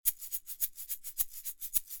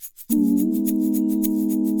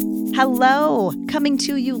Hello, coming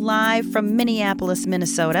to you live from Minneapolis,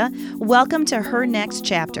 Minnesota. Welcome to Her Next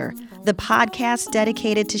Chapter, the podcast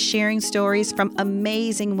dedicated to sharing stories from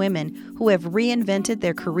amazing women who have reinvented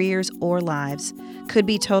their careers or lives. Could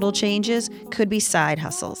be total changes, could be side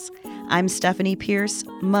hustles. I'm Stephanie Pierce,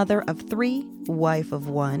 mother of 3, wife of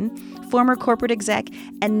 1, former corporate exec,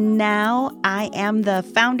 and now I am the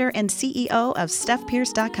founder and CEO of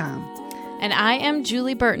StephPierce.com. And I am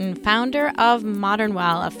Julie Burton, founder of Modern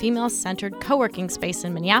Well, a female-centered co-working space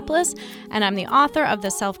in Minneapolis, and I'm the author of The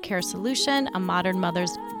Self-Care Solution, a modern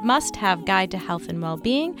mother's must-have guide to health and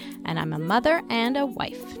well-being, and I'm a mother and a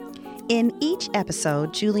wife. In each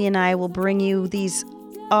episode, Julie and I will bring you these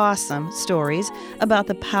awesome stories about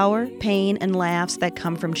the power, pain, and laughs that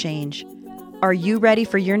come from change. Are you ready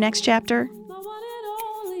for your next chapter?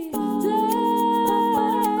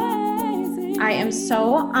 I am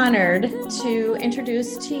so honored to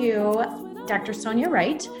introduce to you Dr. Sonia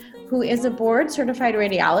Wright, who is a board-certified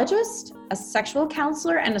radiologist, a sexual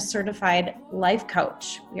counselor, and a certified life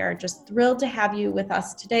coach. We are just thrilled to have you with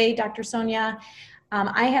us today, Dr. Sonia.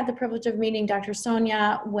 I had the privilege of meeting Dr.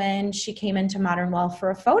 Sonia when she came into Modern Well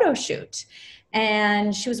for a photo shoot.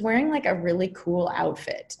 And she was wearing like a really cool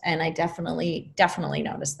outfit. And I definitely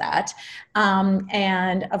noticed that.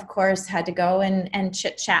 And of course had to go and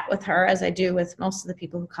chit chat with her, as I do with most of the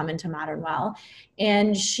people who come into Modern Well.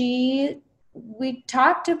 And we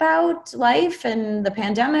talked about life and the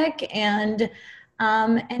pandemic, and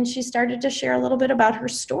she started to share a little bit about her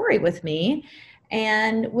story with me,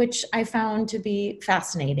 and which I found to be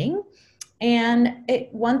fascinating. And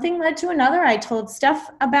one thing led to another. I told Steph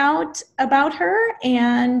about her,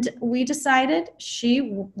 and we decided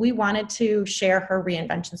we wanted to share her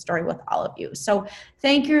reinvention story with all of you. So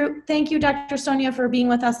thank you, Dr. Sonia, for being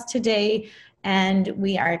with us today. And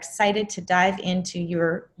we are excited to dive into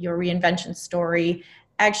your reinvention story,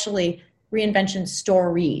 actually reinvention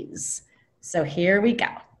stories. So here we go.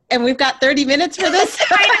 And we've got 30 minutes for this.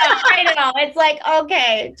 I know. It's like,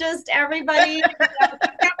 okay, just everybody pick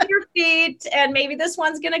up your feet, and maybe this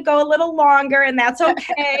one's going to go a little longer, and that's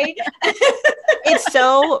okay. It's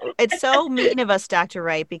so mean of us, Dr.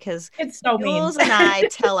 Wright, because it's so Jules mean. and I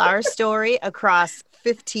tell our story across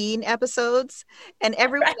 15 episodes, and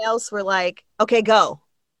everyone else were like, okay, go.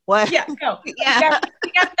 What? Yeah, go. Yeah.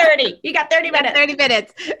 You got 30. You got 30 minutes. 30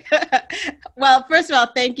 minutes. Well, first of all,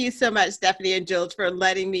 thank you so much, Stephanie and Jules, for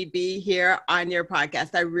letting me be here on your podcast.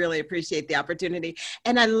 I really appreciate the opportunity.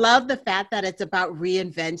 And I love the fact that it's about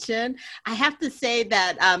reinvention. I have to say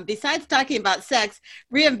that besides talking about sex,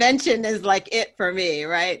 reinvention is like it for me,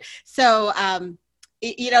 right? So,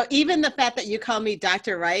 even the fact that you call me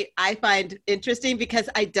Dr. Wright, I find interesting because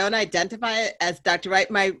I don't identify as Dr. Wright.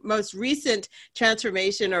 My most recent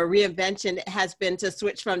transformation or reinvention has been to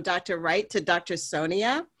switch from Dr. Wright to Dr.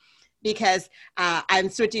 Sonia, because I'm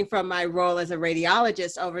switching from my role as a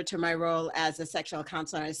radiologist over to my role as a sexual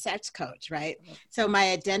counselor and a sex coach, right? So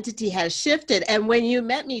my identity has shifted. And when you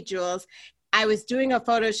met me, Jules, I was doing a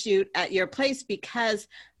photo shoot at your place because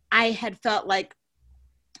I had felt like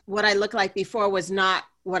what I looked like before was not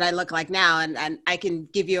what I look like now. And I can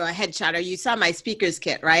give you a headshot, or you saw my speaker's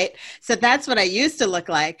kit, right? So that's what I used to look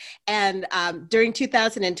like. And during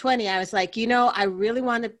 2020, I was like, I really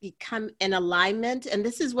want to become in alignment. And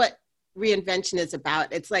this is what reinvention is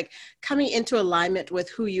about. It's like coming into alignment with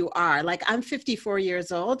who you are. Like, I'm 54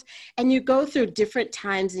 years old, and you go through different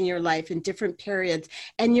times in your life in different periods,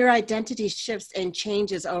 and your identity shifts and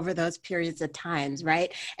changes over those periods of times,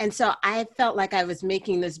 right? And so I felt like I was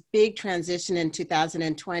making this big transition in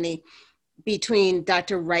 2020 between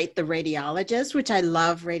Dr. Wright, the radiologist, which I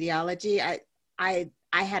love radiology.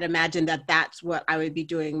 I had imagined that that's what I would be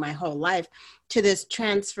doing my whole life, to this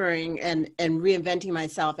transferring and reinventing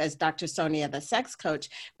myself as Dr. Sonia, the sex coach,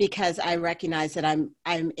 because I recognize that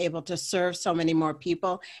I'm able to serve so many more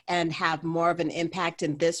people and have more of an impact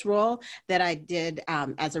in this role that I did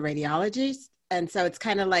as a radiologist. And so it's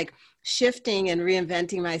kind of like shifting and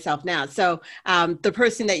reinventing myself now. So the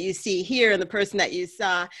person that you see here and the person that you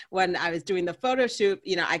saw when I was doing the photo shoot,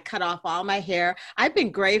 I cut off all my hair. I've been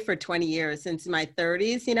gray for 20 years, since my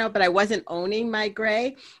 30s, but I wasn't owning my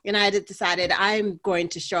gray. And I had decided I'm going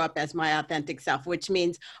to show up as my authentic self, which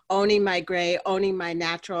means owning my gray, owning my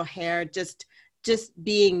natural hair, just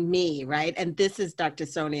being me, right? And this is Dr.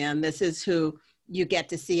 Sonia, and this is who you get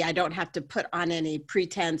to see. I don't have to put on any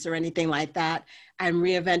pretense or anything like that. I'm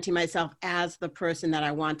reinventing myself as the person that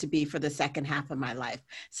I want to be for the second half of my life.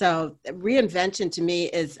 So reinvention to me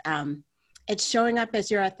is, it's showing up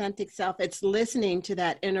as your authentic self. It's listening to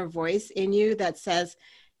that inner voice in you that says,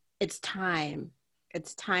 it's time.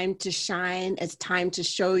 It's time to shine. It's time to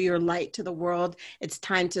show your light to the world. It's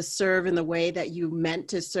time to serve in the way that you meant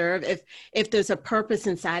to serve. If there's a purpose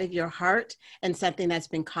inside of your heart and something that's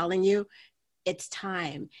been calling you, it's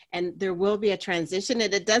time. And there will be a transition,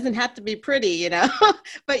 and it doesn't have to be pretty,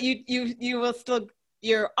 but you will still,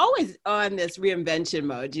 you're always on this reinvention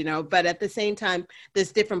mode, but at the same time,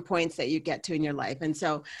 there's different points that you get to in your life. And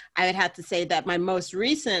so I would have to say that my most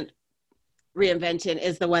recent reinvention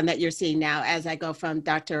is the one that you're seeing now, as I go from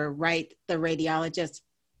Dr. Wright, the radiologist,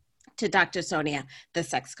 to Dr. Sonia, the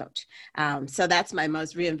sex coach. So that's my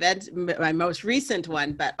most recent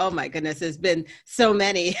one, but oh my goodness, there's been so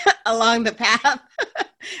many along the path.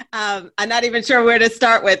 I'm not even sure where to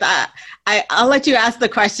start with. I'll let you ask the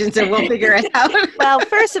questions and we'll figure it out. Well,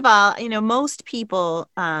 first of all, most people,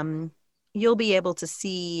 you'll be able to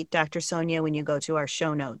see Dr. Sonia when you go to our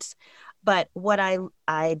show notes. But what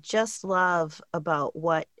I just love about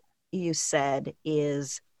what you said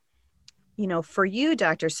is, for you,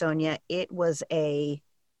 Dr. Sonia, it was a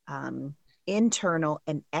internal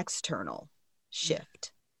and external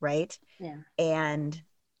shift, right? Yeah. And,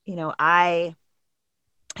 I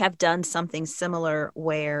have done something similar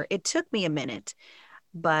where it took me a minute,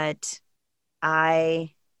 but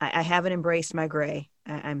I haven't embraced my gray.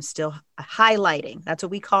 I'm still highlighting. That's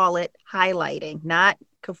what we call it, highlighting, not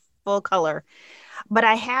full color, but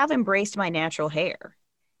I have embraced my natural hair.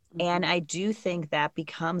 Mm-hmm. And I do think that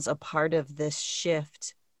becomes a part of this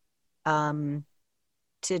shift and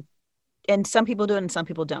some people do it and some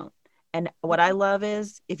people don't. And what I love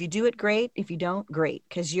is if you do it, great. If you don't, great.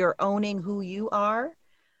 Because you're owning who you are.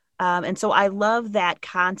 And so I love that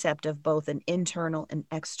concept of both an internal and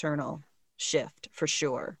external shift for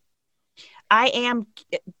sure.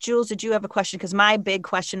 Jules, did you have a question? Because my big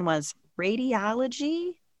question was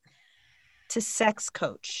radiology to sex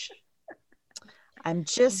coach. I'm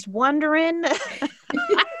just wondering.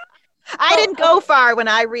 I didn't go far when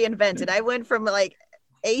I reinvented. I went from like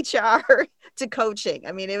HR to coaching.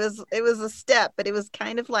 I mean, it was a step, but it was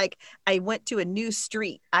kind of like I went to a new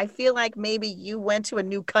street. I feel like maybe you went to a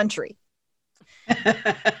new country.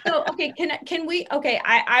 So, okay,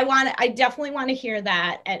 I definitely want to hear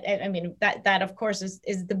that. I mean, that of course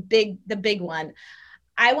is the big one.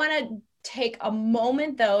 I want to take a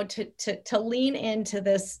moment though to lean into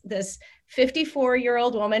this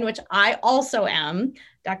 54-year-old woman, which I also am,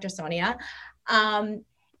 Dr. Sonia, and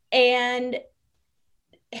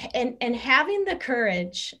having the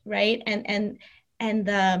courage, right, and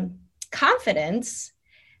the confidence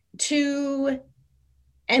to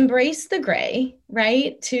embrace the gray,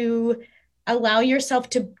 right, to allow yourself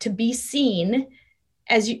to be seen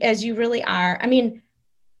as you really are. I mean,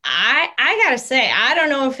 I gotta say, I don't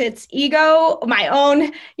know if it's ego, my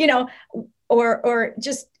own, or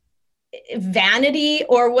just vanity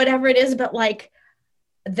or whatever it is, but like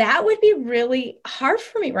that would be really hard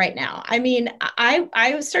for me right now. I mean,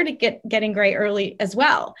 I started getting gray early as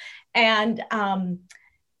well. And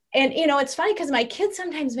it's funny because my kids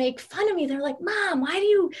sometimes make fun of me. They're like, Mom, why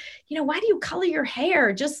do you color your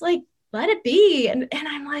hair? Just like, let it be. And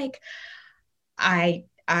I'm like, I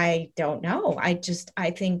don't know. I'm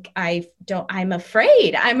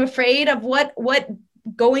afraid of what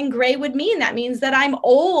going gray would mean. That means that I'm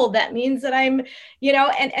old. That means that I'm,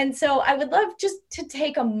 and so I would love just to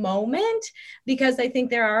take a moment, because I think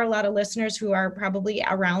there are a lot of listeners who are probably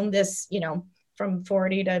around this, from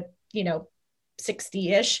 40 to,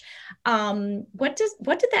 60-ish. What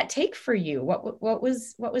did that take for you? What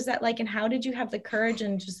was that like? And how did you have the courage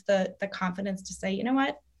and just the confidence to say, you know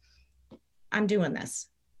what, I'm doing this?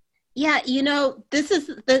 Yeah.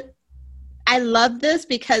 I love this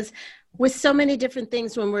because with so many different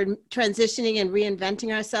things, when we're transitioning and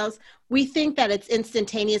reinventing ourselves, we think that it's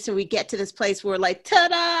instantaneous and we get to this place where we're like,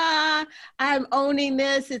 ta-da, I'm owning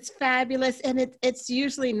this, it's fabulous. And it's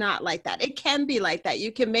usually not like that. It can be like that.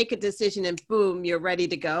 You can make a decision and boom, you're ready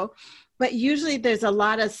to go. But usually there's a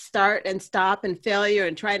lot of start and stop and failure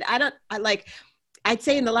and trying. I'd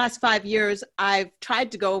say in the last 5 years, I've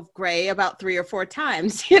tried to go gray about 3 or 4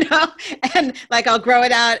 times, and like I'll grow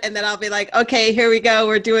it out and then I'll be like, okay, here we go,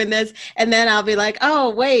 we're doing this. And then I'll be like,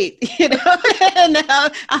 oh, wait, and then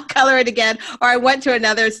I'll color it again. Or I went to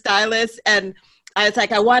another stylist and I was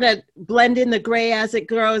like, I want to blend in the gray as it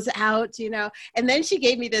grows out, And then she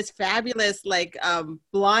gave me this fabulous, like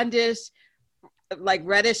blondish, like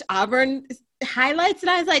reddish auburn highlights,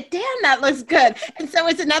 and I was like, damn, that looks good. And so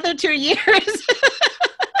it's another 2 years. I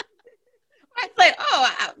was like,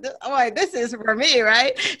 oh, this is for me,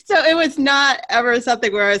 right? So it was not ever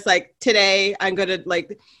something where it's like, today I'm going to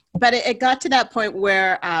but it got to that point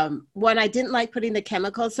where when I didn't like putting the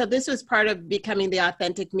chemicals, so this was part of becoming the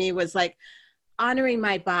authentic me, was like, honoring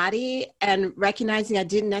my body and recognizing I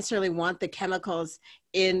didn't necessarily want the chemicals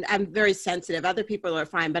in. I'm very sensitive. Other people are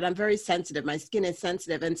fine, but I'm very sensitive. My skin is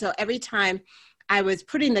sensitive. And so every time I was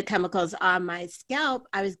putting the chemicals on my scalp,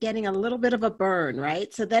 I was getting a little bit of a burn,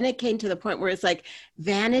 right? So then it came to the point where it's like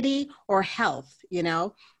vanity or health, you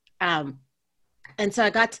know? And so I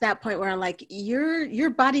got to that point where I'm like, your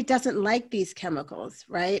body doesn't like these chemicals,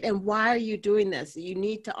 right? And why are you doing this? You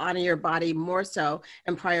need to honor your body more so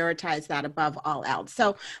and prioritize that above all else.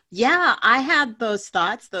 So yeah, I had those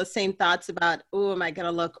thoughts, those same thoughts about, oh, am I going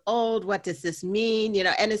to look old? What does this mean? You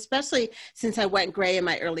know, and especially since I went gray in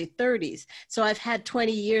my early 30s. So I've had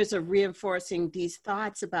 20 years of reinforcing these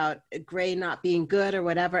thoughts about gray not being good or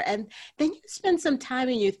whatever. And then you spend some time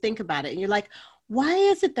and you think about it and you're like, why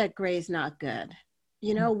is it that gray is not good?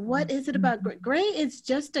 You know, what is it about gray? Gray is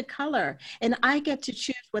just a color, and I get to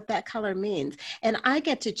choose what that color means. And I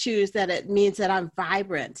get to choose that it means that I'm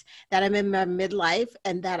vibrant, that I'm in my midlife,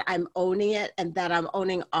 and that I'm owning it, and that I'm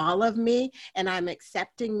owning all of me, and I'm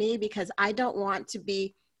accepting me, because I don't want to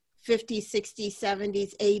be 50s, 60s,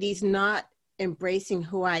 70s, 80s, not embracing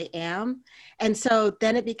who I am. And so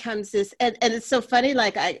then it becomes this, and it's so funny,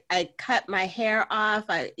 like I cut my hair off,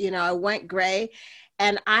 I went gray,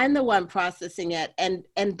 and I'm the one processing it. And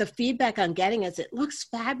the feedback I'm getting is, it looks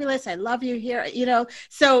fabulous. I love you here, you know?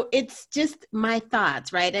 So it's just my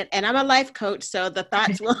thoughts, right? And I'm a life coach, so the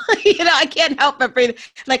thoughts will, I can't help but breathe.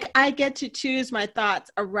 Like, I get to choose my thoughts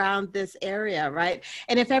around this area, right?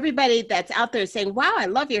 And if everybody that's out there is saying, wow, I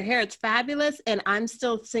love your hair, it's fabulous, and I'm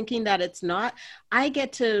still thinking that it's not, I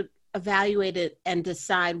get to evaluate it and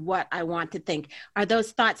decide what I want to think. Are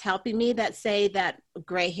those thoughts helping me that say that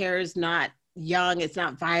gray hair is not young, it's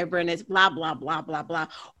not vibrant, it's blah, blah, blah, blah, blah?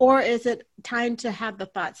 Or is it time to have the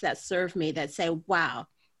thoughts that serve me, that say, wow,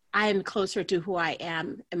 I am closer to who I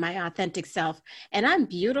am and my authentic self, and I'm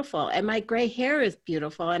beautiful, and my gray hair is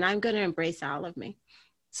beautiful, and I'm going to embrace all of me.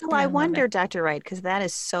 So I wonder, Dr. Wright, because that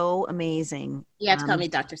is so amazing. You have to call me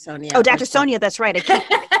Dr. Sonia. Oh, Dr. Sonia, that's right. I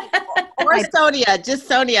keep or Sonia, just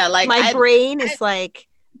Sonia. Like, my brain is like,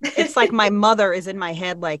 it's like my mother is in my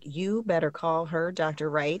head, like, you better call her Dr.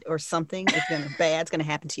 Wright or something. Bad's going to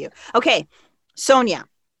happen to you. Okay. Sonia.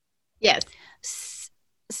 Yes.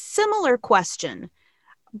 Similar question,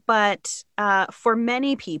 but for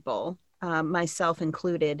many people, myself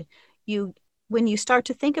included, when you start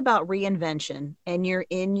to think about reinvention and you're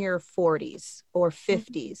in your 40s or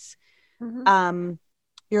 50s,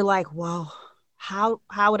 you're like, well, how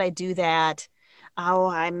would I do that?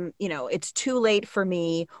 Oh, it's too late for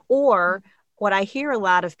me. Or what I hear a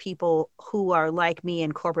lot of people who are like me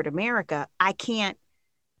in corporate America, I can't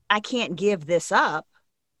give this up,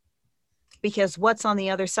 because what's on the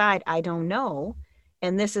other side, I don't know.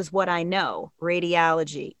 And this is what I know: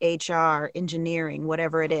 radiology, HR, engineering,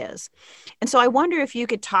 whatever it is. And so I wonder if you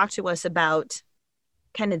could talk to us about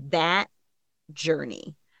kind of that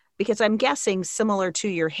journey. Because I'm guessing, similar to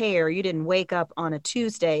your hair, you didn't wake up on a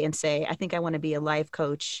Tuesday and say, I think I want to be a life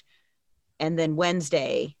coach, and then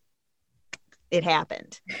Wednesday it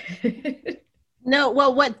happened. No,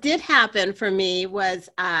 well, what did happen for me was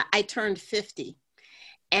I turned 50,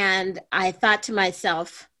 and I thought to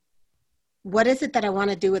myself, what is it that I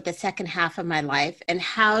want to do with the second half of my life? And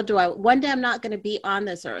one day I'm not going to be on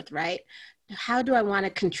this earth, right? How do I want to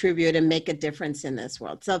contribute and make a difference in this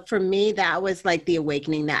world? So for me, that was like the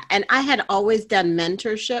awakening that, and I had always done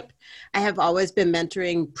mentorship. I have always been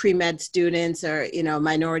mentoring pre-med students or,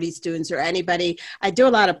 minority students or anybody. I do a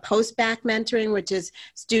lot of post-bac mentoring, which is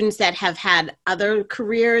students that have had other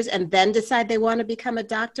careers and then decide they want to become a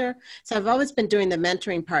doctor. So I've always been doing the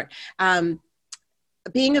mentoring part.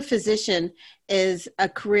 Being a physician is a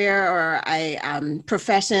career or a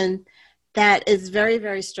profession that is very,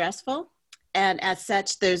 very stressful. And as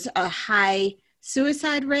such, there's a high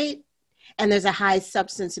suicide rate and there's a high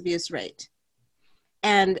substance abuse rate.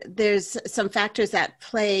 And there's some factors at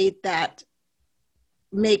play that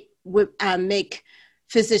make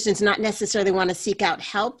physicians not necessarily want to seek out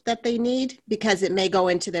help that they need, because it may go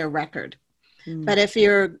into their record. But if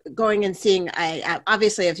you're going and seeing,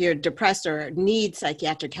 obviously, if you're depressed or need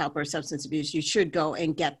psychiatric help or substance abuse, you should go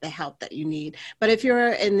and get the help that you need. But if you're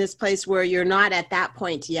in this place where you're not at that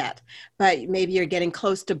point yet, but maybe you're getting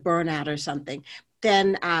close to burnout or something,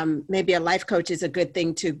 then maybe a life coach is a good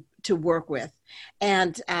thing to work with.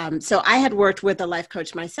 And so I had worked with a life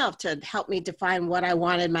coach myself to help me define what I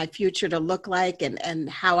wanted my future to look like and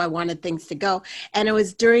how I wanted things to go. And it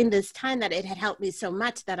was during this time that it had helped me so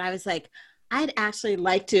much that I was like, I'd actually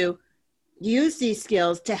like to use these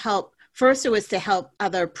skills to help. First, it was to help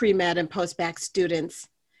other pre-med and post-bac students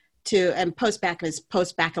and post-bac is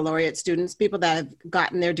post-baccalaureate students, people that have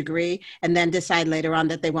gotten their degree and then decide later on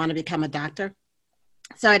that they want to become a doctor.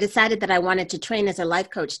 So I decided that I wanted to train as a life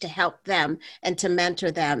coach to help them and to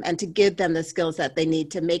mentor them and to give them the skills that they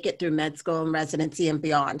need to make it through med school and residency and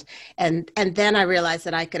beyond. And then I realized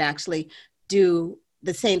that I could actually do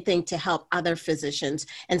the same thing to help other physicians.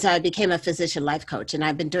 And so I became a physician life coach, and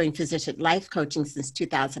I've been doing physician life coaching since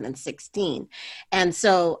 2016. And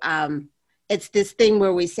so it's this thing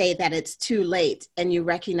where we say that it's too late, and you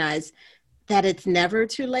recognize that it's never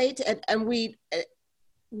too late. And we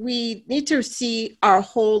need to see our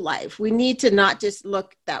whole life. We need to not just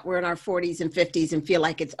look that we're in our 40s and 50s and feel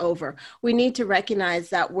like it's over. We need to recognize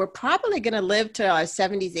that we're probably going to live to our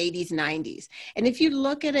 70s, 80s, 90s. And if you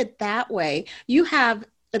look at it that way, you have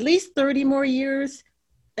at least 30 more years,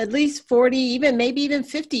 at least 40, even maybe even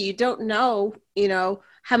 50. You don't know,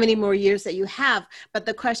 how many more years that you have. But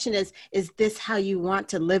the question is this how you want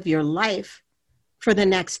to live your life for the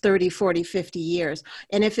next 30, 40, 50 years?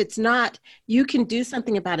 And if it's not, you can do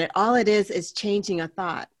something about it. All it is changing a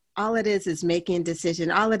thought. All it is making a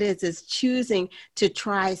decision. All it is choosing to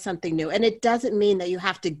try something new. And it doesn't mean that you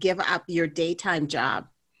have to give up your daytime job.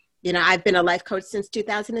 I've been a life coach since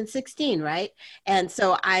 2016, right? And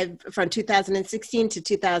so from 2016 to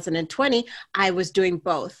 2020, I was doing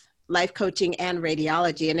both life coaching and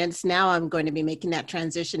radiology. And it's now I'm going to be making that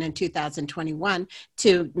transition in 2021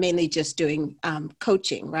 to mainly just doing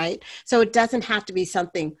coaching, right? So it doesn't have to be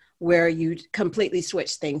something where you completely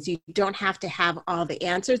switch things. You don't have to have all the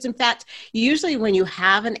answers. In fact, usually when you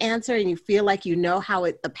have an answer and you feel like you know how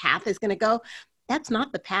the path is going to go, that's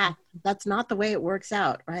not the path. That's not the way it works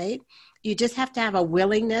out, right? You just have to have a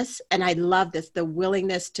willingness. And I love this, the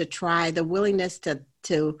willingness to try, the willingness to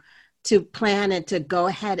plan and to go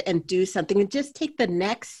ahead and do something and just take the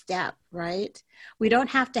next step, right? We don't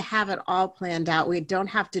have to have it all planned out. We don't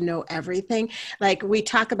have to know everything. Like we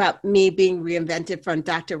talk about me being reinvented from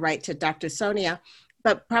Dr. Wright to Dr. Sonia,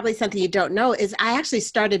 but probably something you don't know is I actually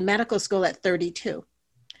started medical school at 32.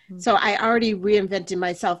 Mm-hmm. So I already reinvented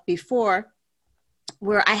myself before,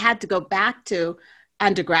 where I had to go back to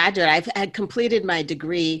undergraduate. I had completed my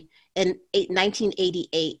degree in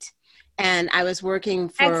 1988. And I was working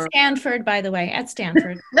for... At Stanford, by the way, at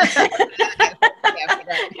Stanford. Just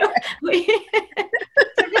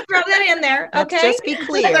throw that in there, okay? Let's just be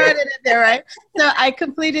clear. Throw it in there, right? So I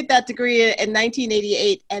completed that degree in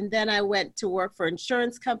 1988, and then I went to work for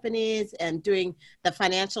insurance companies and doing the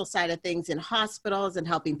financial side of things in hospitals and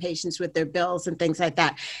helping patients with their bills and things like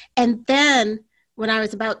that. And then when I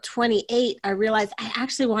was about 28, I realized I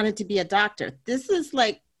actually wanted to be a doctor. This is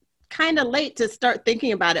like kind of late to start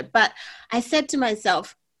thinking about it. But I said to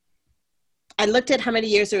myself, I looked at how many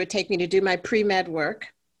years it would take me to do my pre-med work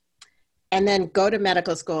and then go to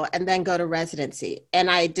medical school and then go to residency. And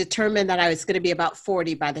I determined that I was going to be about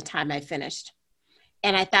 40 by the time I finished.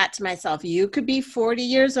 And I thought to myself, you could be 40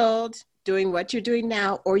 years old doing what you're doing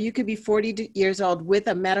now, or you could be 40 years old with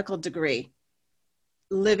a medical degree,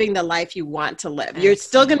 living the life you want to live. You're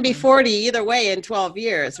still going to be 40 either way in 12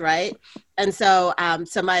 years, right? And so,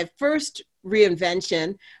 so my first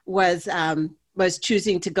reinvention was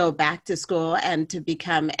choosing to go back to school and to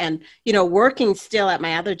become, and, working still at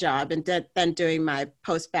my other job and then doing my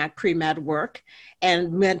post-bac pre-med work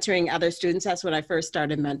and mentoring other students. That's when I first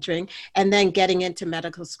started mentoring, and then getting into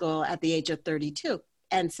medical school at the age of 32.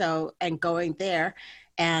 And so, and going there.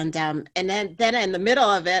 And then in the middle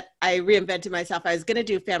of it, I reinvented myself. I was going to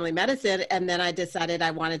do family medicine, and then I decided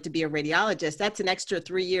I wanted to be a radiologist. That's an extra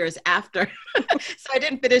 3 years after. So I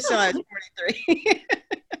didn't finish till I was 43.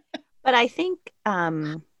 But I think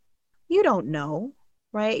you don't know,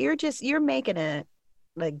 right? You're making a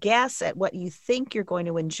guess at what you think you're going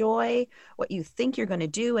to enjoy, what you think you're going to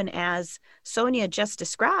do. And as Sonia just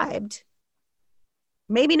described,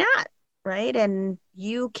 maybe not, right? And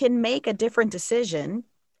you can make a different decision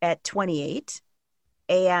at 28.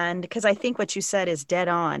 And because I think what you said is dead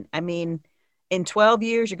on. I mean, in 12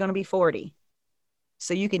 years, you're going to be 40.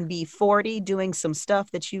 So you can be 40 doing some stuff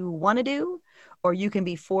that you want to do, or you can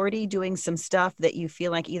be 40 doing some stuff that you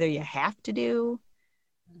feel like either you have to do.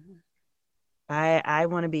 Mm-hmm. I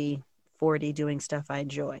want to be 40 doing stuff I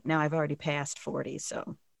enjoy. Now I've already passed 40,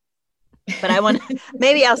 so. But I want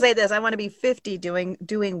maybe I'll say this. I want to be 50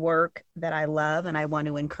 doing work that I love, and I want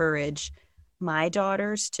to encourage my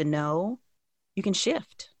daughters to know you can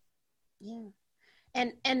shift. Yeah.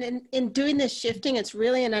 And in doing this shifting, it's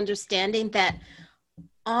really an understanding that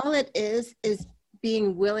all it is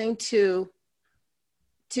being willing to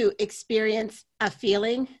experience a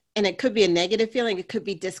feeling. And it could be a negative feeling. It could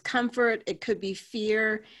be discomfort. It could be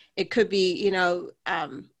fear. It could be,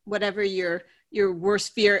 whatever your your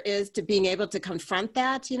worst fear is to being able to confront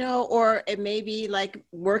that, or it may be like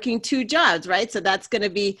working two jobs, right? So that's going to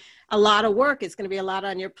be a lot of work. It's going to be a lot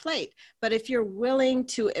on your plate. But if you're willing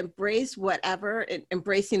to embrace whatever,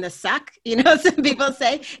 embracing the suck, some people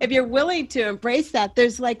say, if you're willing to embrace that,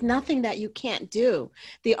 there's like nothing that you can't do.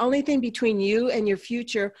 The only thing between you and your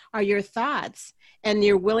future are your thoughts and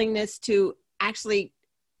your willingness to actually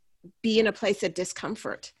be in a place of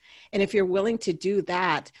discomfort. And if you're willing to do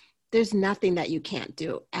that, there's nothing that you can't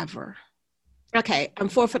do ever. Okay, I'm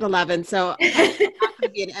 4'11", so I'm not going to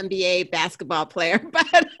be an NBA basketball player, but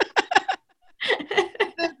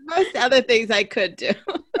there's most other things I could do.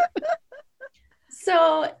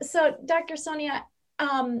 So Dr. Sonia,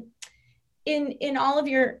 in all of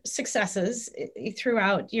your successes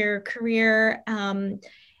throughout your career, and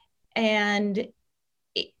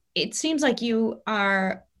it seems like you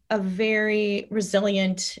are a very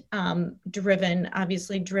resilient, driven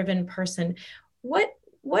person.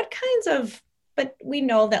 What kinds of, but we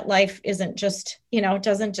know that life isn't just,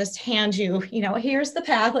 doesn't just hand you, here's the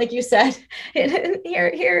path, like you said,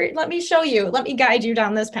 here, let me show you, let me guide you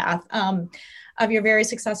down this path of your very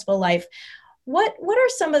successful life. What are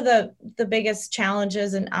some of the biggest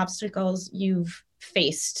challenges and obstacles you've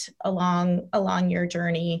faced along your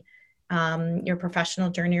journey, your professional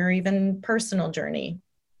journey, or even personal journey?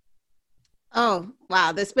 Oh,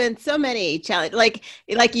 wow. There's been so many challenges,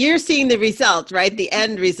 like you're seeing the results, right? The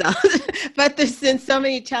end result, but there's been so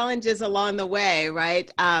many challenges along the way,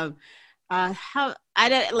 right? I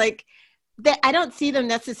don't see them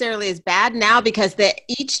necessarily as bad now, because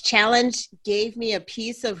each challenge gave me a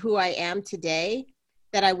piece of who I am today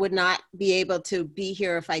that I would not be able to be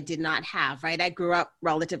here if I did not have, right? I grew up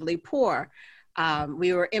relatively poor.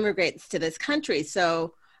 We were immigrants to this country.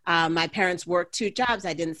 So my parents worked two jobs.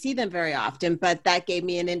 I didn't see them very often, but that gave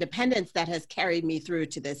me an independence that has carried me through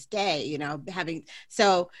to this day,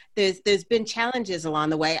 so there's been challenges along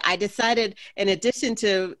the way. I decided, in addition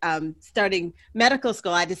to starting medical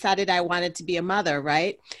school, I decided I wanted to be a mother,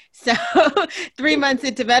 right? So 3 months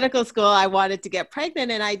into medical school, I wanted to get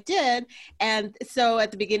pregnant, and I did. And so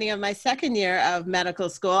at the beginning of my second year of medical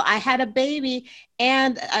school, I had a baby,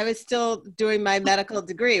 and I was still doing my medical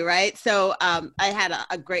degree, right? So I had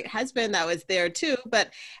a great husband that was there too, but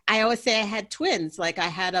I always say I had twins, like I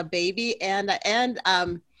had a baby and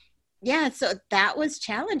so that was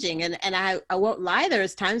challenging. And I won't lie,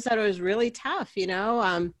 there's times that it was really tough,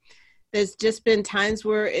 there's just been times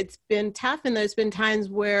where it's been tough, and there's been times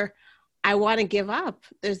where I want to give up.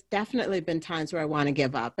 There's definitely been times where I want to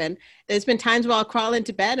give up. And there's been times where I'll crawl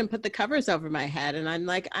into bed and put the covers over my head. And I'm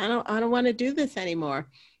like, I don't want to do this anymore.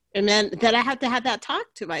 And then I have to have that talk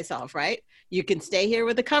to myself, right? You can stay here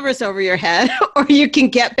with the covers over your head, or you can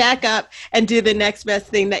get back up and do the next best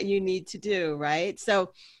thing that you need to do, right?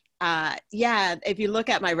 So, if you look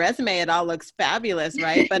at my resume, it all looks fabulous,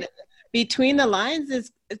 right? But between the lines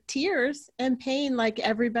is tears and pain, like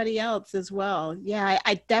everybody else as well. Yeah,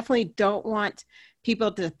 I definitely don't want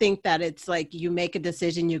people to think that it's like you make a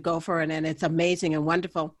decision, you go for it, and it's amazing and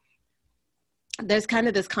wonderful. There's kind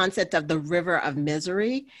of this concept of the river of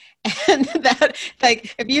misery. And that,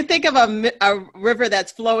 like, if you think of a river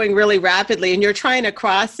that's flowing really rapidly and you're trying to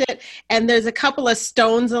cross it, and there's a couple of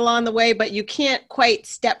stones along the way, but you can't quite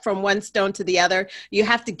step from one stone to the other. You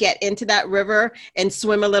have to get into that river and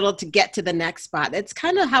swim a little to get to the next spot. It's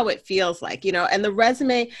kind of how it feels like, and the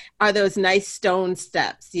resume are those nice stone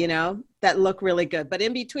steps, that look really good. But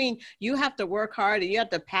in between, you have to work hard, and you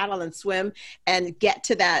have to paddle and swim and get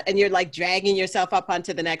to that. And you're like dragging yourself up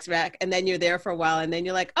onto the next rock, and then you're there for a while. And then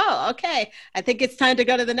you're like, oh, okay, I think it's time to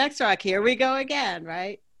go to the next rock. Here we go again,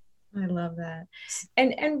 right? I love that.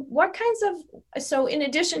 And what kinds of, so in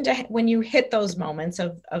addition to when you hit those moments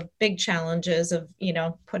of big challenges of,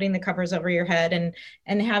 putting the covers over your head and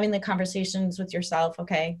having the conversations with yourself,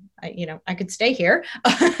 okay, I could stay here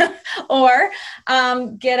or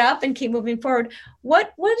get up and keep moving forward.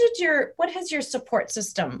 What has your support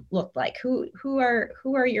system looked like? Who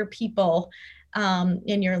are your people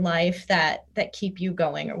in your life that keep you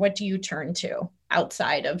going, or what do you turn to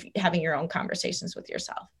outside of having your own conversations with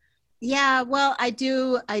yourself? Yeah, well, I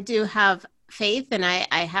do have faith, and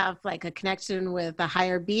I have like a connection with a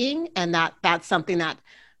higher being. And that's something that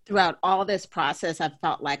throughout all this process, I've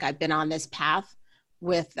felt like I've been on this path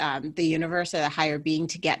with the universe or the higher being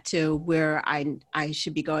to get to where I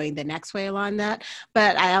should be going the next way along that.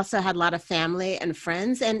 But I also had a lot of family and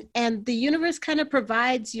friends, and the universe kind of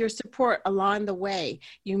provides your support along the way.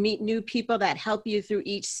 You meet new people that help you through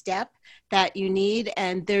each step that you need,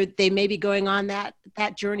 and they may be going on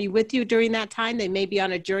that journey with you during that time. They may be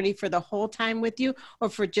on a journey for the whole time with you or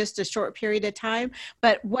for just a short period of time,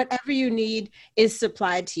 but whatever you need is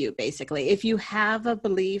supplied to you, basically. If you have a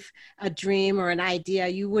belief, a dream, or an idea,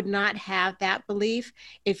 you would not have that belief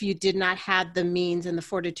if you did not have the means and the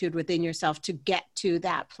fortitude within yourself to get to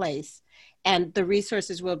that place. And the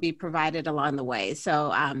resources will be provided along the way.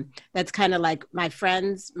 So that's kind of like my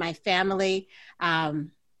friends, my family.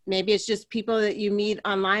 Maybe it's just people that you meet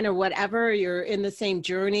online or whatever, you're in the same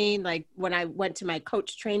journey. Like when I went to my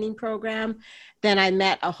coach training program, then I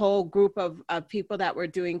met a whole group of people that were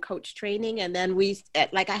doing coach training. And then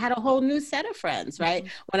I had a whole new set of friends, right?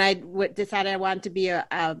 Mm-hmm. When I decided I wanted to be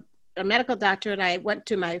a medical doctor and I went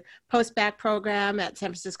to my post-bac program at San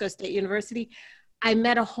Francisco State University, I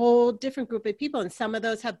met a whole different group of people, and some of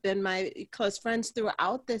those have been my close friends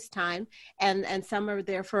throughout this time, and some are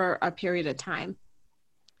there for a period of time.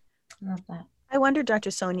 Love that. I wonder,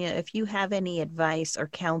 Dr. Sonia, if you have any advice or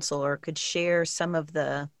counsel or could share some of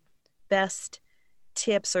the best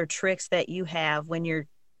tips or tricks that you have when you're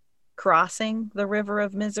crossing the river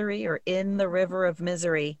of misery or in the river of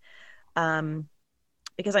misery.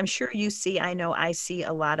 Because I'm sure I see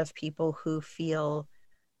a lot of people who feel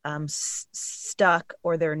stuck,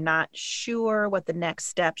 or they're not sure what the next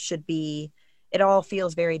step should be. It all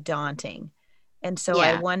feels very daunting. And so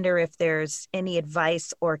I wonder if there's any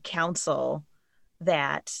advice or counsel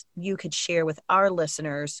that you could share with our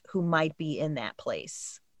listeners who might be in that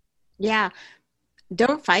place. Yeah.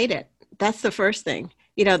 Don't fight it. That's the first thing.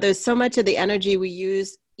 There's so much of the energy we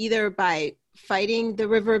use either by fighting the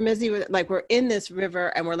river of misery, like we're in this river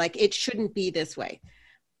and we're like, it shouldn't be this way.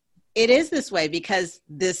 It is this way because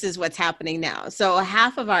this is what's happening now. So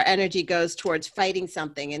half of our energy goes towards fighting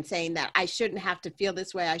something and saying that I shouldn't have to feel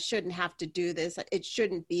this way. I shouldn't have to do this. It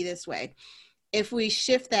shouldn't be this way. If we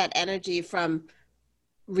shift that energy from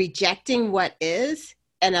rejecting what is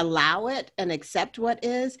and allow it and accept what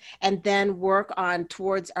is, and then work on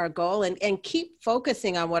towards our goal and keep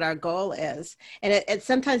focusing on what our goal is. And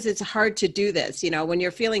sometimes it's hard to do this. When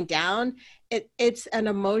you're feeling down, it's an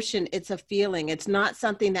emotion, it's a feeling. It's not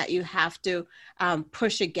something that you have to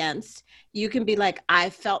push against. You can be like,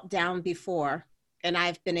 I felt down before and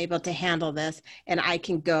I've been able to handle this, and I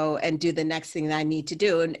can go and do the next thing that I need to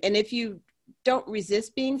do. And if you don't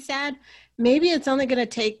resist being sad, maybe it's only going to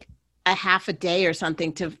take a half a day or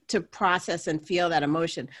something to process and feel that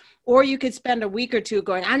emotion. Or you could spend a week or two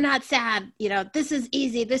going, I'm not sad. This is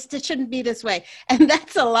easy. This shouldn't be this way. And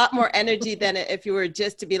that's a lot more energy than if you were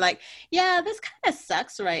just to be like, yeah, this kind of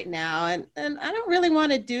sucks right now. And I don't really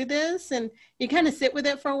want to do this. And you kind of sit with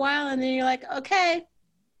it for a while. And then you're like, okay,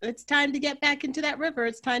 it's time to get back into that river.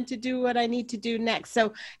 It's time to do what I need to do next.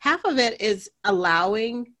 So half of it is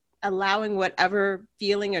allowing whatever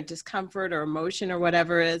feeling or discomfort or emotion or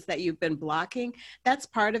whatever it is that you've been blocking. That's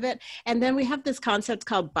part of it. And then we have this concept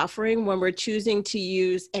called buffering, when we're choosing to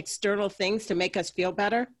use external things to make us feel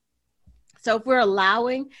better. So if we're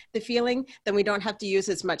allowing the feeling, then we don't have to use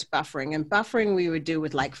as much buffering. And buffering we would do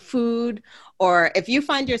with like food, or if you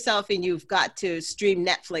find yourself and you've got to stream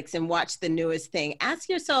Netflix and watch the newest thing, ask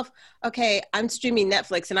yourself, okay, I'm streaming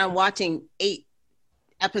Netflix and I'm watching 8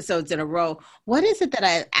 episodes in a row. What is it that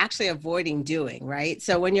I'm actually avoiding doing, right?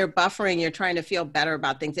 So when you're buffering, you're trying to feel better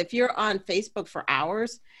about things. If you're on Facebook for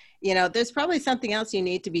hours, there's probably something else you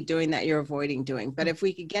need to be doing that you're avoiding doing. But if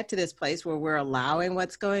we could get to this place where we're allowing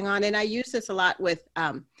what's going on, and I use this a lot with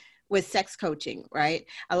sex coaching, right?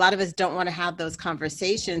 A lot of us don't want to have those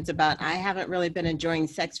conversations about, I haven't really been enjoying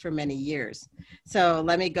sex for many years. So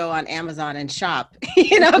let me go on Amazon and shop,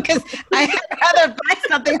 because I'd rather buy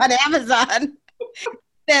something on Amazon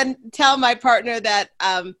than tell my partner that,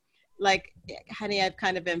 honey, I've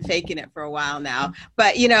kind of been faking it for a while now.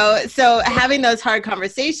 But, so having those hard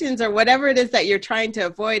conversations or whatever it is that you're trying to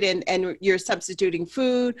avoid, and you're substituting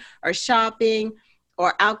food or shopping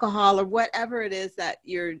or alcohol or whatever it is that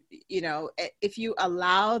you're, if you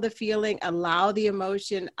allow the feeling, allow the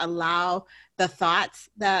emotion, allow the thoughts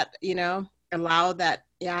that, allow that,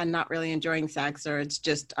 yeah, I'm not really enjoying sex, or it's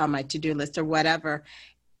just on my to-do list or whatever,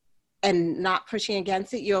 and not pushing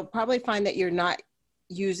against it, you'll probably find that you're not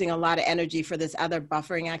using a lot of energy for this other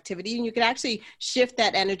buffering activity, and you can actually shift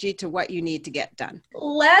that energy to what you need to get done.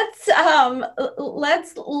 Let's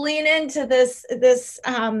lean into this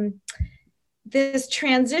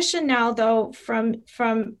transition now, though, from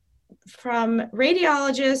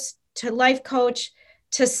radiologist to life coach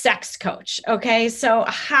to sex coach. Okay, so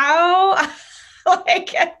how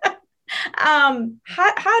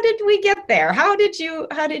how did we get there? How did you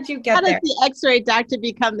get there? How does the X-ray doctor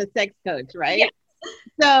become the sex coach, right? Yeah.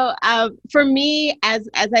 So for me, as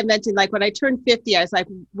I mentioned, like when I turned 50, I was like,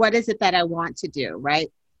 what is it that I want to do,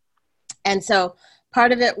 right? And so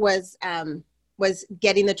part of it was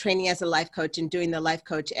getting the training as a life coach and doing the life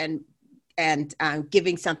coach and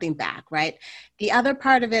giving something back, right? The other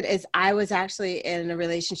part of it is I was actually in a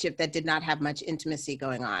relationship that did not have much intimacy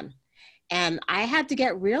going on. And I had to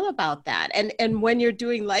get real about that. And when you're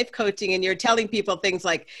doing life coaching and you're telling people things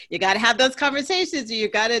like, you got to have those conversations, or you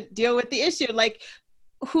got to deal with the issue, like,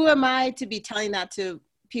 who am I to be telling that to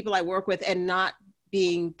people I work with and not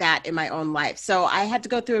being that in my own life? So I had to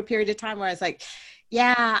go through a period of time where I was like,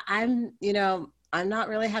 yeah, I'm not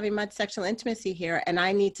really having much sexual intimacy here, and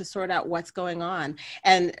I need to sort out what's going on.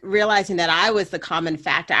 And realizing that I was the common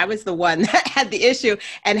factor, I was the one that had the issue,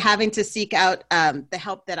 and having to seek out the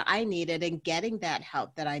help that I needed and getting that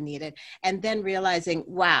help that I needed. And then realizing,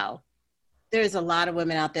 wow, there's a lot of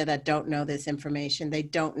women out there that don't know this information. They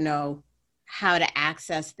don't know how to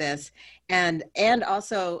access this. And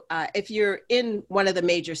also, if you're in one of the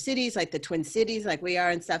major cities, like the Twin Cities, like we are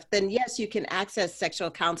and stuff, then yes, you can access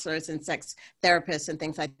sexual counselors and sex therapists and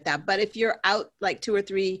things like that. But if you're out like 2 or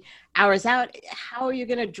 3 hours out, how are you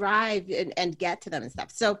going to drive and get to them and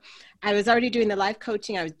stuff? So I was already doing the life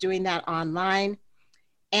coaching. I was doing that online.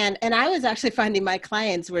 And I was actually finding my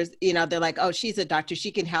clients were, they're like, oh, she's a doctor.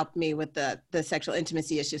 She can help me with the sexual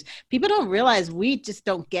intimacy issues. People don't realize we just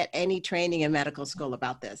don't get any training in medical school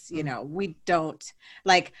about this. We don't.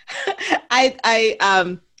 Like, I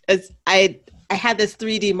had this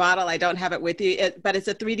 3D model. I don't have it with you, but it's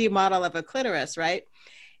a 3D model of a clitoris, right?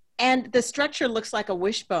 And the structure looks like a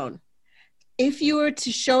wishbone. If you were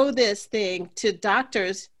to show this thing to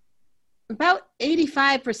doctors, about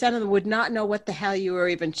 85% of them would not know what the hell you were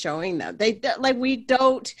even showing them.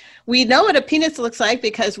 We know what a penis looks like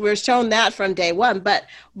because we're shown that from day one, but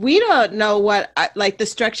we don't know what like the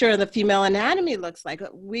structure of the female anatomy looks like.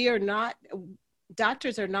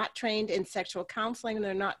 Doctors are not trained in sexual counseling, and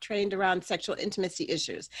they're not trained around sexual intimacy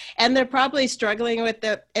issues. And they're probably struggling with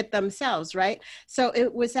it themselves, right? So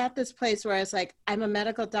it was at this place where I was like, I'm a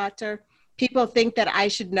medical doctor. People think that I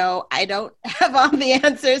should know. I don't have all the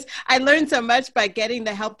answers. I learned so much by getting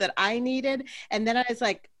the help that I needed. And then I was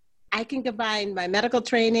like, I can combine my medical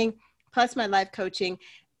training plus my life coaching.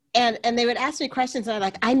 And they would ask me questions, and I'm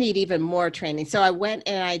like, I need even more training. So I went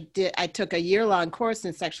and I took a year-long course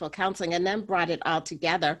in sexual counseling and then brought it all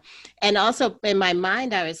together. And also in my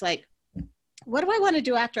mind, I was like, what do I want to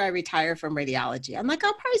do after I retire from radiology? I'm like,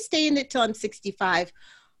 I'll probably stay in it till I'm 65,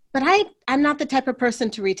 but I'm not the type of person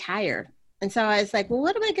to retire. And so I was like, well,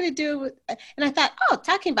 what am I going to do? And I thought,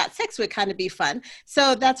 talking about sex would kind of be fun.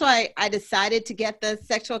 So that's why I decided to get the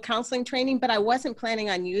sexual counseling training, but I wasn't planning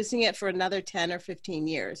on using it for another 10 or 15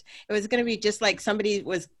 years. It was going to be just like somebody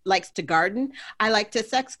likes to garden. I like to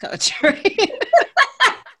sex coach, right?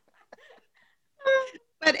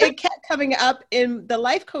 But it kept coming up in the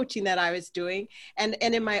life coaching that I was doing and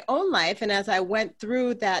in my own life. And as I went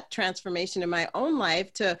through that transformation in my own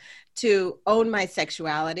life to own my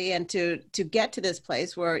sexuality and to get to this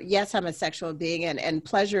place where, yes, I'm a sexual being and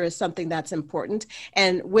pleasure is something that's important.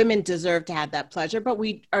 And women deserve to have that pleasure, but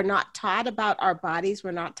we are not taught about our bodies.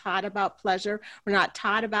 We're not taught about pleasure. We're not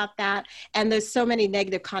taught about that. And there's so many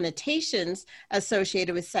negative connotations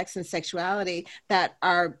associated with sex and sexuality that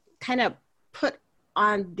are kind of put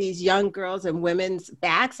on these young girls and women's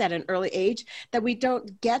backs at an early age that we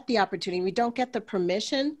don't get the opportunity, we don't get the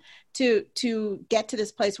permission to get to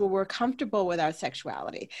this place where we're comfortable with our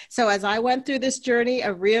sexuality. So as I went through this journey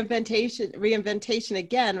of reinventation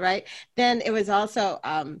again, right, then it was also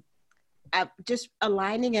just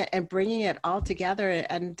aligning it and bringing it all together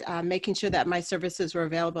and making sure that my services were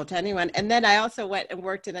available to anyone. And then I also went and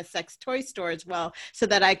worked in a sex toy store as well so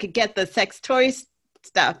that I could get the sex toys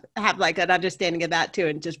stuff, have like an understanding of that too,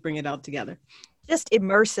 and just bring it all together. Just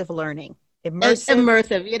immersive learning.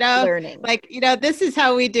 Immersive, learning. Like, this is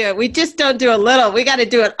how we do it. We just don't do a little. We got to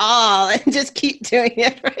do it all and just keep doing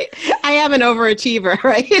it, right? I am an overachiever,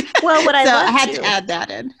 right? Well, what I love I had too, to add that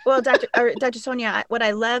in. Well, Dr. Sonia, what I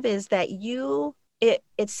love is that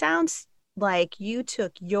it sounds like you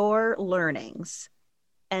took your learnings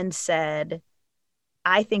and said,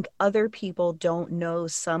 I think other people don't know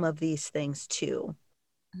some of these things too.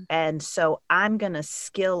 And so I'm going to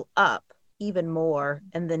skill up even more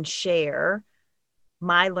and then share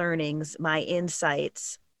my learnings, my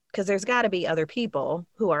insights, because there's got to be other people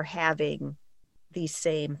who are having these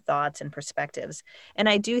same thoughts and perspectives. And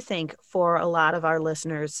I do think for a lot of our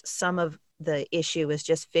listeners, some of the issue is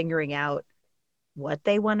just figuring out what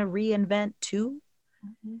they want to reinvent too.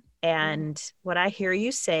 Mm-hmm. And what I hear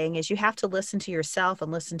you saying is you have to listen to yourself and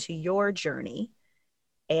listen to your journey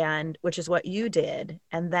and which is what you did.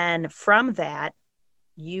 And then from that,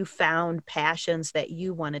 you found passions that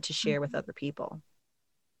you wanted to share with other people.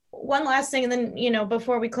 One last thing, and then,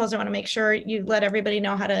 before we close, I want to make sure you let everybody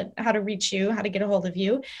know how to reach you, how to get a hold of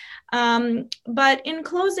you. But in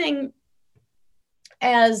closing,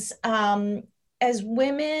 as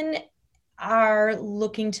women are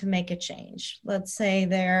looking to make a change, let's say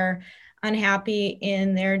they're unhappy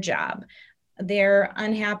in their job, they're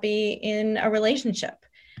unhappy in a relationship,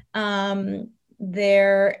 or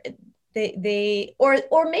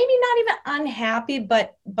maybe not even unhappy,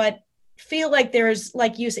 but feel like there's,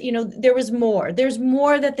 like you said, there's more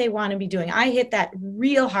that they want to be doing. I hit that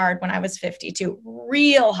real hard when I was 52,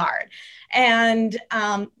 real hard, and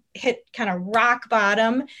hit kind of rock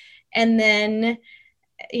bottom. And then,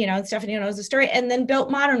 Stephanie knows the story, and then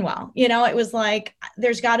built Modern Well. It was like,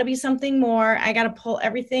 there's got to be something more. I got to pull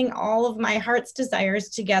everything, all of my heart's desires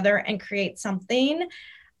together and create something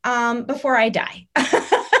before I die,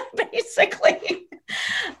 basically.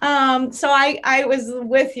 So I was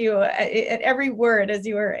with you at every word as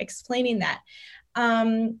you were explaining that.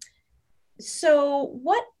 So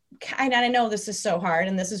what, and I know this is so hard,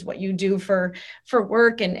 and this is what you do for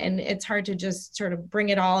work, and it's hard to just sort of bring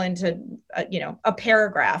it all into a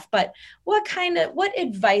paragraph, but what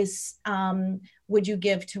advice would you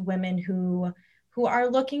give to women who are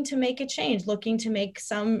looking to make a change, looking to make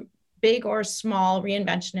some big or small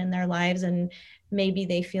reinvention in their lives, and maybe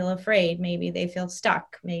they feel afraid, maybe they feel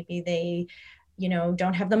stuck, maybe they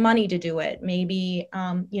don't have the money to do it, maybe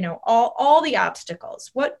all the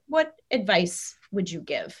obstacles? What advice would you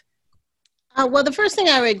give? Well, the first thing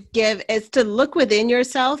I would give is to look within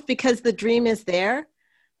yourself, because the dream is there.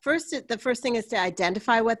 The first thing is to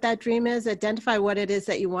identify what that dream is, identify what it is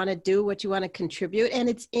that you want to do, what you want to contribute, and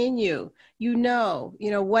it's in you.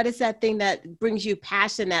 What is that thing that brings you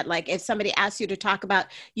passion, that, like, if somebody asks you to talk about,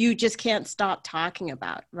 you just can't stop talking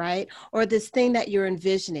about, right? Or this thing that you're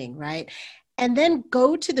envisioning, right? And then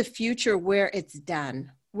go to the future where it's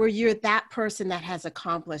done, where you're that person that has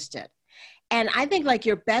accomplished it. And I think, like,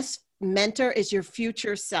 your best mentor is your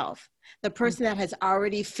future self, the person that has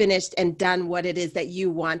already finished and done what it is that you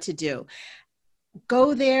want to do.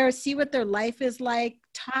 Go there, see what their life is like,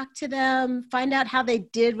 talk to them, find out how they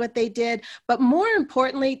did what they did, but more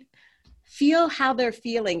importantly, feel how they're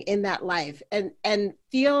feeling in that life, and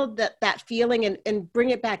feel that feeling, and bring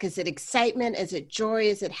it back. Is it excitement? Is it joy?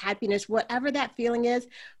 Is it happiness? Whatever that feeling is,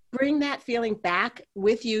 bring that feeling back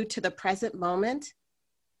with you to the present moment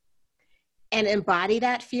and embody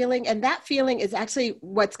that feeling. And that feeling is actually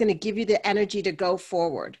what's going to give you the energy to go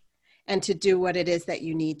forward and to do what it is that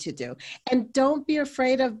you need to do. And don't be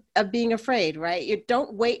afraid of being afraid, right? You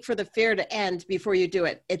don't wait for the fear to end before you do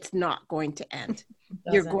it. It's not going to end.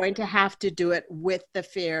 You're going to have to do it with the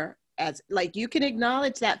fear. As, like, you can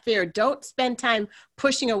acknowledge that fear. Don't spend time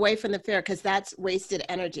pushing away from the fear, because that's wasted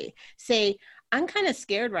energy. Say, I'm kind of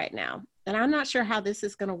scared right now, and I'm not sure how this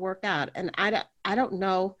is going to work out. And I don't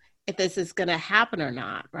know if this is going to happen or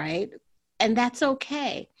not, right? And that's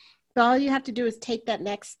okay. So all you have to do is take that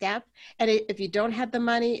next step. And if you don't have the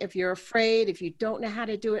money, if you're afraid, if you don't know how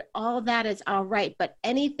to do it, all that is all right. But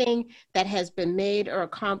anything that has been made or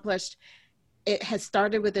accomplished, it has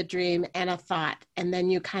started with a dream and a thought. And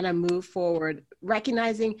then you kind of move forward,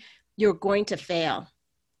 recognizing you're going to fail.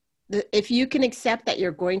 If you can accept that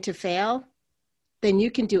you're going to fail, then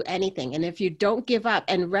you can do anything. And if you don't give up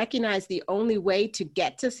and recognize the only way to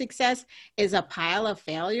get to success is a pile of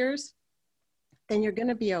failures, then you're going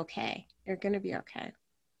to be okay. You're going to be okay.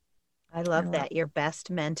 I love that. Your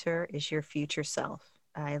best mentor is your future self.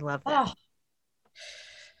 I love that. Oh.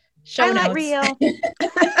 Show notes. Rio.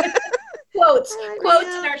 Quotes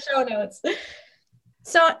in our show notes.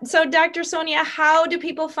 So Dr. Sonia, how do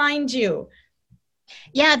people find you?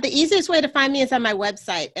 Yeah, the easiest way to find me is on my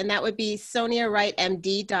website, and that would be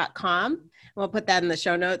soniawrightmd.com. We'll put that in the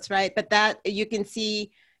show notes, right? But that you can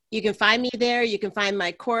find me there. You can find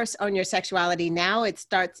my course, Own Your Sexuality Now. It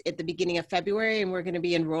starts at the beginning of February, and we're going to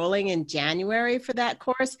be enrolling in January for that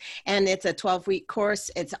course. And it's a 12-week course.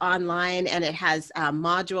 It's online, and it has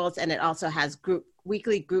modules, and it also has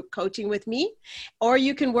weekly group coaching with me. Or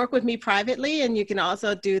you can work with me privately, and you can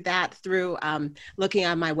also do that through looking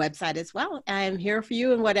on my website as well. I'm here for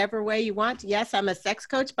you in whatever way you want. Yes, I'm a sex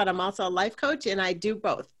coach, but I'm also a life coach, and I do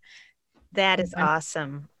both. That is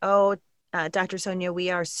awesome. Oh, Dr. Sonia,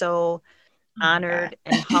 we are so honored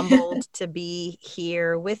and humbled to be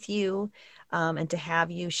here with you and to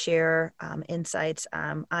have you share insights.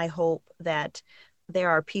 I hope that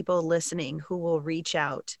there are people listening who will reach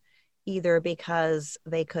out either because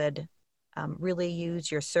they could really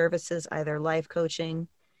use your services, either life coaching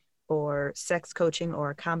or sex coaching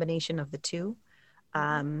or a combination of the two,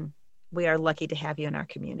 we are lucky to have you in our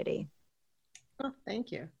community. Oh,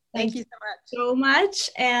 thank you. Thank you so much.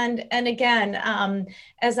 And again,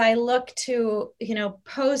 as I look to,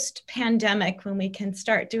 post pandemic, when we can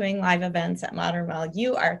start doing live events at Modern Well,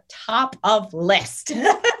 you are top of list.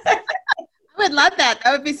 I would love that.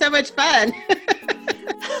 That would be so much fun.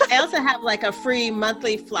 I also have like a free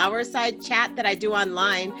monthly flower side chat that I do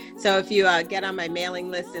online. So if you get on my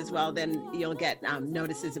mailing list as well, then you'll get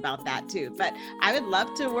notices about that too. But I would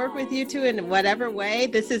love to work with you two in whatever way.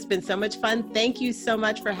 This has been so much fun. Thank you so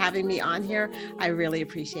much for having me on here. I really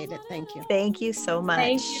appreciate it. Thank you. Thank you so much.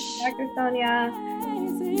 Thank you, Dr. Sonia.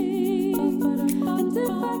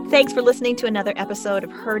 Thanks for listening to another episode of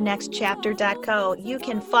hernextchapter.co. You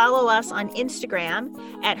can follow us on Instagram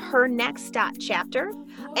at hernext.chapter,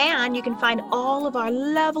 and you can find all of our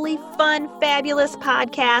lovely, fun, fabulous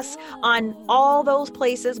podcasts on all those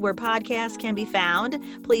places where podcasts can be found.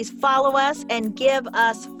 Please follow us and give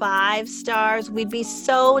us 5 stars. We'd be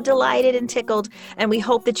so delighted and tickled, and we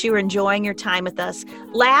hope that you are enjoying your time with us.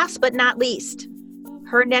 Last but not least,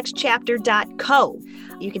 hernextchapter.co.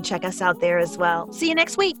 You can check us out there as well. See you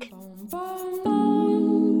next week.